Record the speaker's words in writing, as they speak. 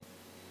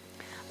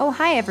Oh,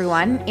 hi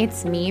everyone.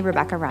 It's me,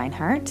 Rebecca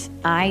Reinhart.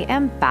 I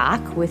am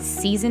back with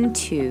season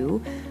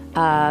 2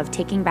 of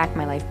Taking Back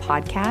My Life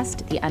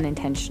podcast, The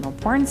Unintentional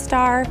Porn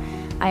Star.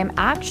 I am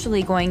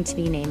actually going to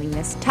be naming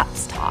this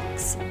TUPS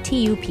Talks,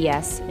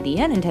 TUPS, The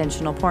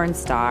Unintentional Porn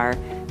Star,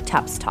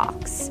 TUPS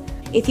Talks.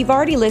 If you've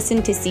already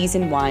listened to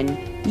season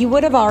 1, you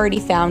would have already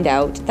found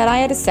out that I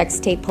had a sex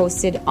tape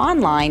posted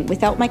online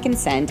without my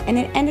consent, and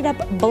it ended up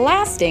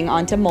blasting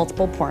onto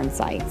multiple porn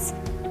sites.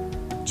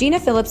 Gina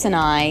Phillips and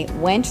I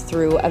went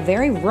through a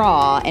very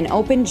raw and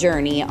open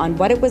journey on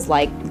what it was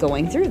like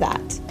going through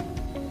that.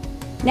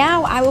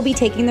 Now I will be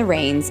taking the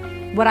reins.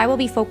 What I will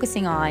be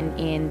focusing on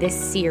in this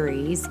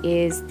series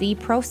is the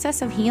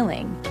process of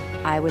healing.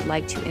 I would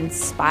like to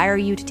inspire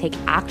you to take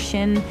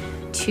action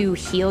to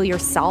heal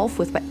yourself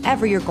with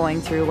whatever you're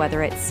going through,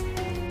 whether it's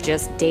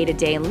just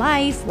day-to-day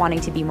life,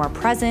 wanting to be more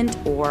present,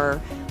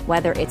 or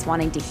whether it's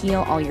wanting to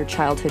heal all your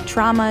childhood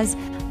traumas.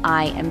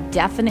 I am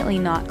definitely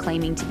not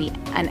claiming to be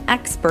an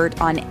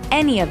expert on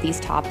any of these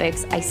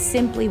topics. I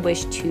simply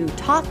wish to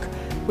talk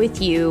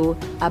with you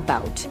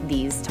about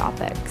these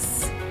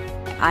topics.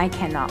 I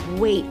cannot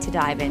wait to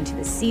dive into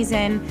this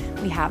season.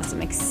 We have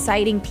some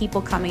exciting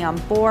people coming on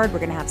board. We're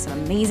going to have some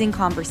amazing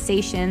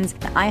conversations.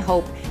 And I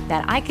hope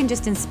that I can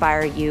just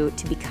inspire you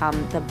to become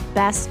the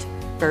best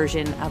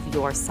version of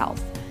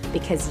yourself,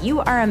 because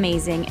you are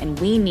amazing and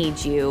we need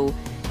you.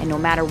 And no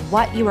matter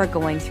what you are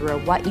going through or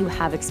what you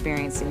have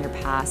experienced in your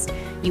past,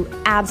 you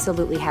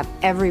absolutely have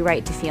every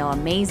right to feel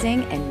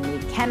amazing, and we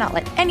cannot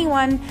let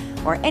anyone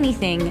or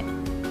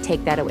anything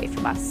take that away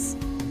from us.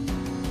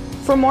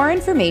 For more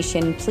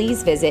information,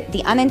 please visit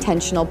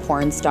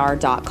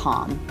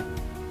theunintentionalpornstar.com.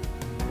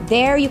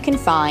 There you can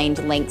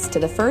find links to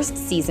the first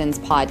season's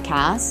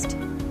podcast,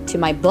 to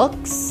my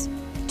books,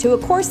 to a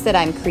course that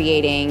I'm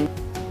creating,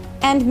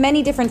 and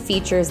many different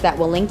features that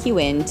will link you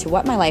in to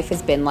what my life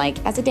has been like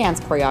as a dance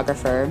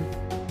choreographer.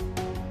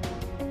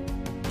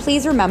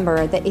 Please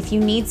remember that if you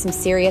need some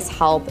serious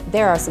help,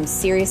 there are some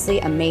seriously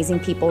amazing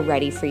people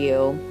ready for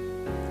you.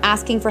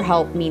 Asking for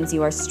help means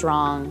you are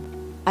strong.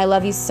 I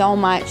love you so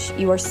much.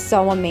 You are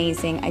so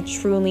amazing. I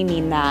truly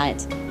mean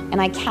that.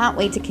 And I can't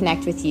wait to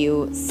connect with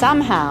you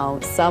somehow,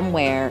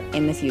 somewhere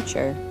in the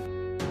future.